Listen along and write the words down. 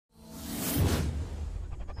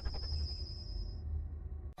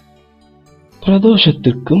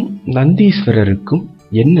பிரதோஷத்திற்கும் நந்தீஸ்வரருக்கும்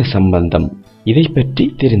என்ன சம்பந்தம்? இதை பற்றி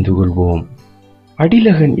தெரிந்து கொள்வோம்.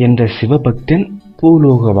 அடிலகன் என்ற சிவபக்தன்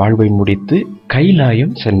பூலோக வாழ்வை முடித்து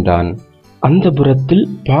கைலாயம் சென்றான். அந்த புறத்தில்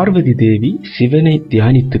பார்வதி தேவி சிவனை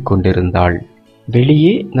தியானித்துக் கொண்டிருந்தாள்.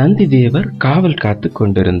 வெளியே நந்தி தேவர் காவல் காத்து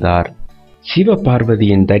கொண்டிருந்தார். சிவ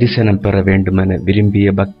பார்வதியின் தரிசனம் பெற வேண்டுமென விரும்பிய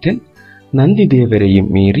பக்தன் நந்தி தேவரையும்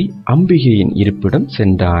மீறி அம்பிகையின் இருப்பிடம்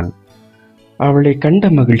சென்றான். அவளை கண்ட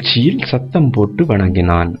மகிழ்ச்சியில் சத்தம் போட்டு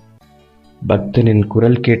வணங்கினான். பக்தனின்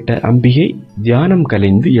குரல் கேட்ட அம்பிகை தியானம்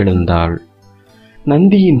கலைந்து எழுந்தாள்.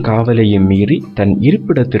 நந்தியின் காவலையும் மீறி தன்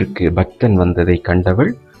இருப்பிடத்திற்கு பக்தன் வந்ததை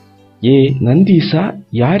கண்டவள், ஏ நந்தீசா,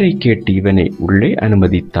 யாரை கேட்டு இவனை உள்ளே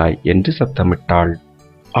அனுமதித்தாய் என்று சத்தமிட்டாள்.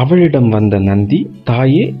 அவளிடம் வந்த நந்தி,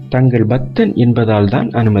 தாயே, தங்கள் பக்தன் என்பதால் தான்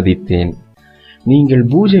அனுமதித்தேன். நீங்கள்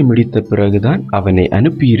பூஜை முடித்த பிறகுதான் அவனை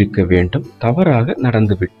அனுப்பியிருக்க வேண்டும். தவறாக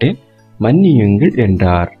நடந்துவிட்டேன், மன்னியுங்கள்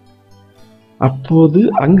என்றார். அப்போது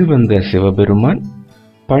அங்கு வந்த சிவபெருமான்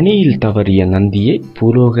பணியில் தவறிய நந்தியை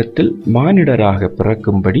பூலோகத்தில் மானிடராக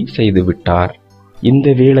பிறக்கும்படி செய்துவிட்டார். இந்த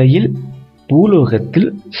வேளையில் பூலோகத்தில்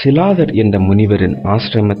சிலாதர் என்ற முனிவரின்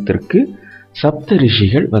ஆசிரமத்திற்கு சப்த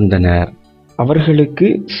ரிஷிகள் வந்தனர். அவர்களுக்கு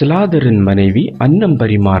சிலாதரின் மனைவி அன்னம்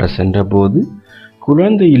பரிமாற சென்றபோது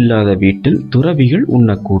குழந்தை இல்லாத வீட்டில் துறவிகள்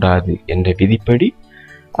உண்ணக்கூடாது என்ற விதிப்படி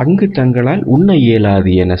அங்கு தங்களால் உண்ண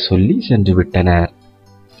இயலாது என சொல்லி சென்றுவிட்டனர்.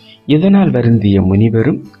 இதனால் வருந்திய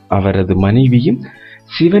முனிவரும் அவரது மனைவியும்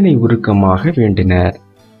சிவனை உருக்கமாக வேண்டினர்.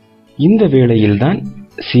 இந்த வேளையில்தான்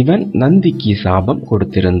சிவன் நந்திக்கு சாபம்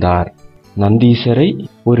கொடுத்திருந்தார். நந்தீசரை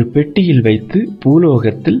ஒரு பெட்டியில் வைத்து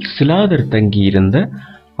பூலோகத்தில் சிலாதர் தங்கியிருந்த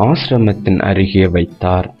ஆசிரமத்தின் அருகே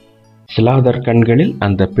வைத்தார். சிலாதர் கண்களில்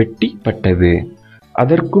அந்த பெட்டி பட்டது.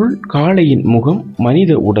 அதற்குள் காளையின் முகம்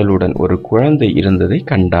மனித உடலுடன் ஒரு குழந்தை இருந்ததை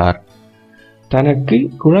கண்டார். தனக்கு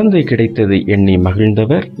குழந்தை கிடைத்ததை எண்ணி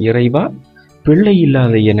மகிழ்ந்தவர், இறைவா, பிள்ளை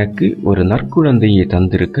இல்லாத எனக்கு ஒரு நற்குழந்தையை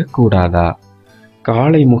தந்திருக்க கூடாதா?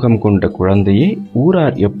 காளை முகம் கொண்ட குழந்தையை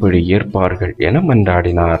ஊரார் எப்படி ஏற்பார்கள் என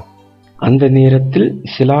மன்றாடினார். அந்த நேரத்தில்,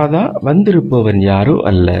 சிலாதா, வந்திருப்பவன் யாரோ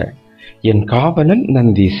அல்ல, என் காவலன்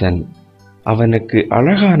நந்தீசன். அவனுக்கு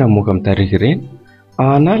அழகான முகம் தருகிறேன்.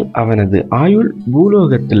 ஆனால் அவனது ஆயுள்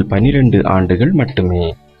பூலோகத்தில் 12 ஆண்டுகள் மட்டுமே.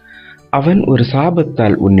 அவன் ஒரு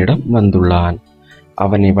சாபத்தால் உன்னிடம் வந்துள்ளான்.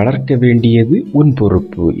 அவனை வளர்க்க வேண்டியது உன்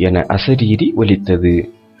பொறுப்பு என அசரீரி ஒலித்தது.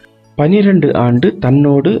 12 ஆண்டு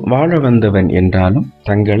தன்னோடு வாழ வந்தவன் என்றாலும்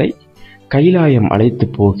தங்களை கைலாயம் அழைத்து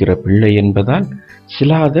போகிற பிள்ளை என்பதால்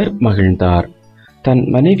சிலாதர் மகிழ்ந்தார். தன்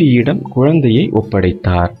மனைவியிடம் குழந்தையை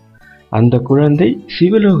ஒப்படைத்தார். அந்த குழந்தை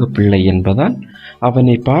சிவலோக பிள்ளை என்பதால்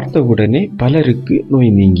அவனை பார்த்தவுடனே பலருக்கு நோய்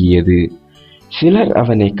நீங்கியது. சிலர்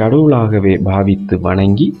அவனை கடவுளாகவே பாவித்து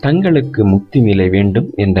வணங்கி தங்களுக்கு முக்தி நிலை வேண்டும்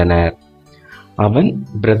என்றனர். அவன்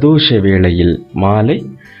பிரதோஷ வேளையில் மாலை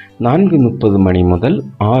 4:30 மணி முதல்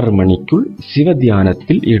 6 மணிக்குள் சிவ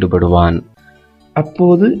தியானத்தில் ஈடுபடுவான்.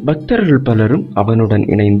 அப்போது பக்தர்கள் பலரும் அவனுடன்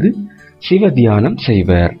இணைந்து சிவ தியானம்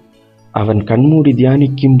செய்வர். அவன் கண்மூடி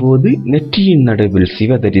தியானிக்கும் போது நெற்றியின் நடுவில்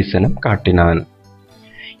சிவ தரிசனம் காட்டினான்.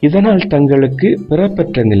 இதனால் தங்களுக்கு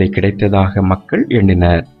பிறப்பற்ற நிலை கிடைத்ததாக மக்கள்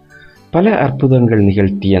எண்ணினர். பல அற்புதங்கள்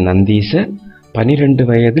நிகழ்த்திய நந்தீசர் 12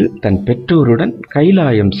 வயதில் தன் பெற்றோருடன்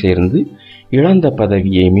கைலாயம் சேர்ந்து இழந்த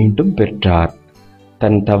பதவியை மீண்டும் பெற்றார்.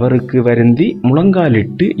 தன் தவறுக்கு வருந்தி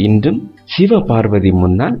முழங்காலிட்டு இன்றும் சிவ பார்வதி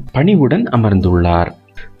முன்னால் பணிவுடன் அமர்ந்துள்ளார்.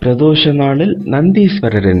 பிரதோஷ நாளில்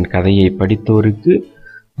நந்தீஸ்வரரின் கதையை படித்தோருக்கு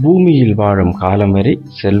பூமியில் வாழும் காலம் வரை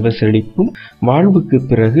செல்வ செழிப்பும், வாழ்வுக்கு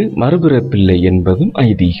பிறகு மறுபிறப்பில்லை என்பதும்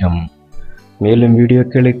ஐதீகம். மேலும்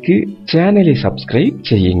வீடியோக்களுக்கு சேனலை சப்ஸ்கிரைப்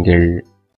செய்யுங்கள்.